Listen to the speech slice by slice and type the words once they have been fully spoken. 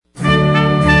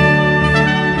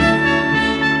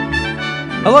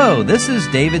Hello, this is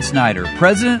David Snyder,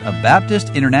 President of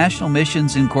Baptist International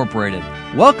Missions Incorporated,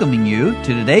 welcoming you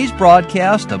to today's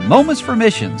broadcast of Moments for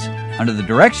Missions under the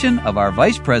direction of our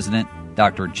Vice President,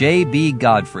 Dr. J.B.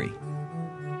 Godfrey.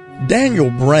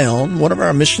 Daniel Brown, one of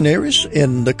our missionaries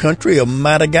in the country of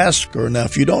Madagascar. Now,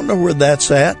 if you don't know where that's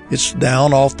at, it's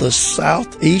down off the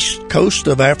southeast coast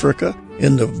of Africa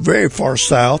in the very far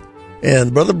south.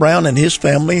 And Brother Brown and his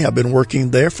family have been working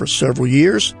there for several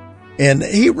years. And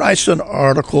he writes an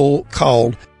article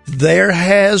called, "There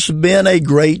Has Been a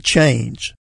Great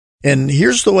Change." And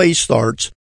here's the way he starts.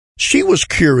 She was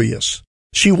curious.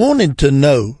 She wanted to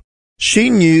know. She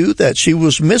knew that she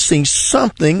was missing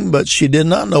something, but she did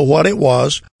not know what it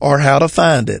was or how to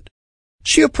find it.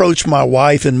 She approached my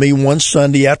wife and me one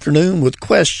Sunday afternoon with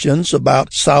questions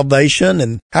about salvation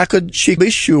and how could she be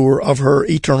sure of her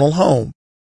eternal home.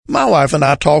 My wife and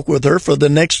I talked with her for the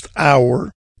next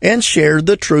hour and shared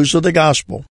the truths of the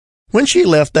gospel. When she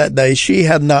left that day, she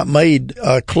had not made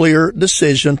a clear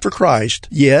decision for Christ,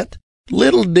 yet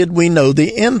little did we know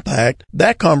the impact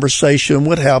that conversation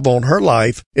would have on her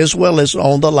life as well as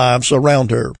on the lives around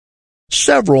her.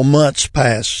 Several months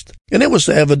passed, and it was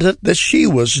evident that she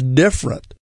was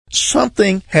different.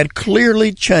 Something had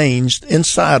clearly changed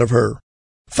inside of her.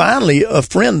 Finally, a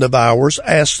friend of ours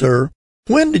asked her,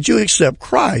 "When did you accept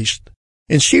Christ?"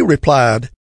 And she replied,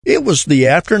 "It was the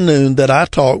afternoon that I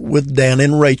talked with Dan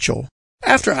and Rachel.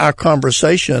 After our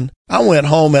conversation, I went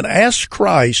home and asked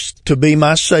Christ to be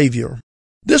my Savior."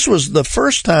 This was the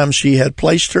first time she had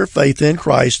placed her faith in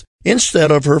Christ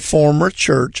instead of her former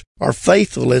church or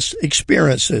faithless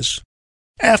experiences.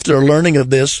 After learning of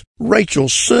this, Rachel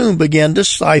soon began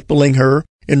discipling her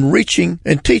and reaching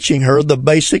and teaching her the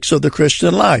basics of the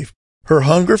Christian life. Her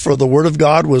hunger for the Word of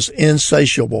God was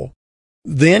insatiable.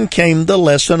 Then came the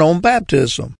lesson on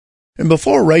baptism. And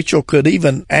before Rachel could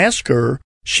even ask her,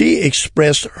 she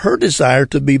expressed her desire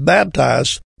to be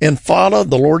baptized and follow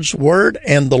the Lord's Word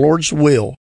and the Lord's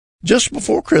will. Just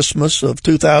before Christmas of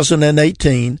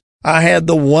 2018, I had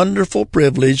the wonderful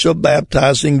privilege of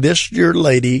baptizing this dear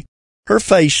lady. Her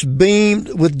face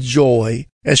beamed with joy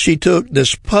as she took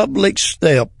this public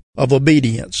step of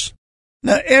obedience.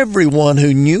 Now, everyone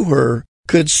who knew her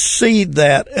could see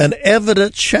that an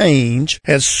evident change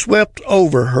had swept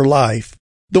over her life.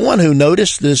 The one who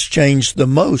noticed this change the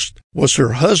most was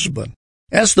her husband.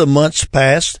 As the months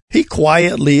passed, he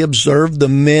quietly observed the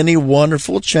many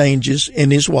wonderful changes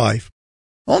in his wife.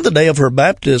 On the day of her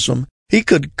baptism, he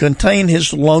could contain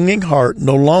his longing heart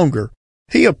no longer.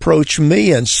 He approached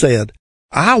me and said,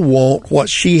 "I want what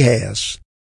she has."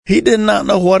 He did not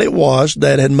know what it was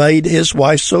that had made his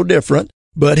wife so different,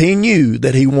 but he knew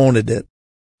that he wanted it.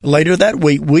 Later that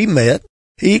week we met.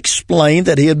 He explained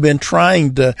that he had been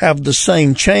trying to have the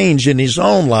same change in his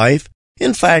own life.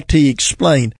 In fact, he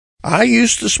explained, "I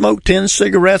used to smoke 10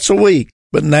 cigarettes a week,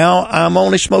 but now I'm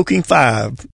only smoking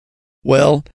 5.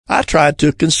 Well, I tried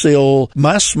to conceal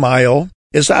my smile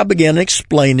as I began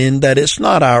explaining that it's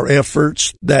not our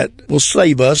efforts that will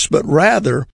save us, but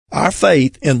rather our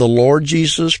faith in the Lord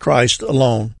Jesus Christ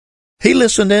alone. He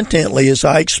listened intently as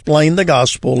I explained the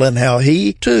gospel and how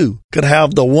he, too, could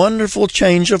have the wonderful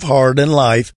change of heart and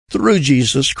life through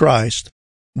Jesus Christ.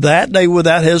 That day,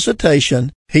 without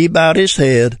hesitation, he bowed his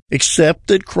head,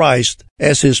 accepted Christ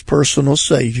as his personal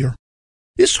Savior.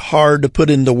 It's hard to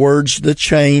put into words the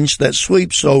change that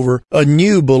sweeps over a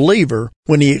new believer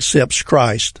when he accepts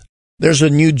Christ. There's a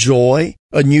new joy,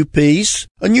 a new peace,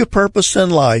 a new purpose in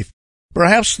life.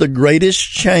 Perhaps the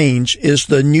greatest change is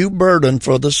the new burden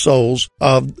for the souls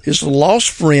of his lost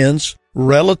friends,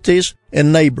 relatives,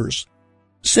 and neighbors.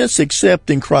 Since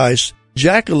accepting Christ,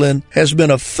 Jacqueline has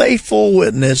been a faithful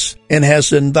witness and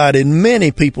has invited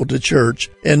many people to church,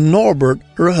 and Norbert,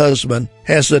 her husband,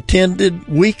 has attended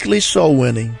weekly soul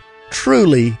winning.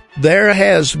 Truly, there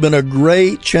has been a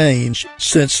great change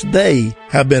since they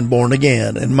have been born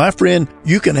again. And my friend,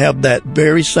 you can have that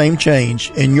very same change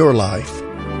in your life.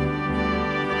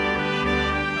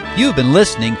 You've been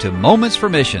listening to Moments for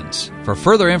Missions. For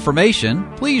further information,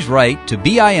 please write to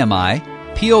BIMI,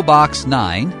 P.O. Box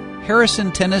 9,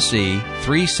 Harrison, Tennessee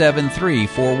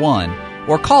 37341,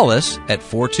 or call us at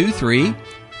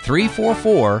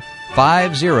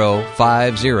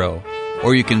 423-344-5050.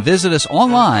 Or you can visit us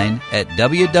online at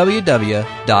www.bimi.org.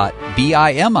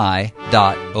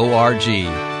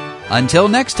 Until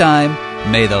next time,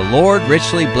 may the Lord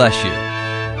richly bless you.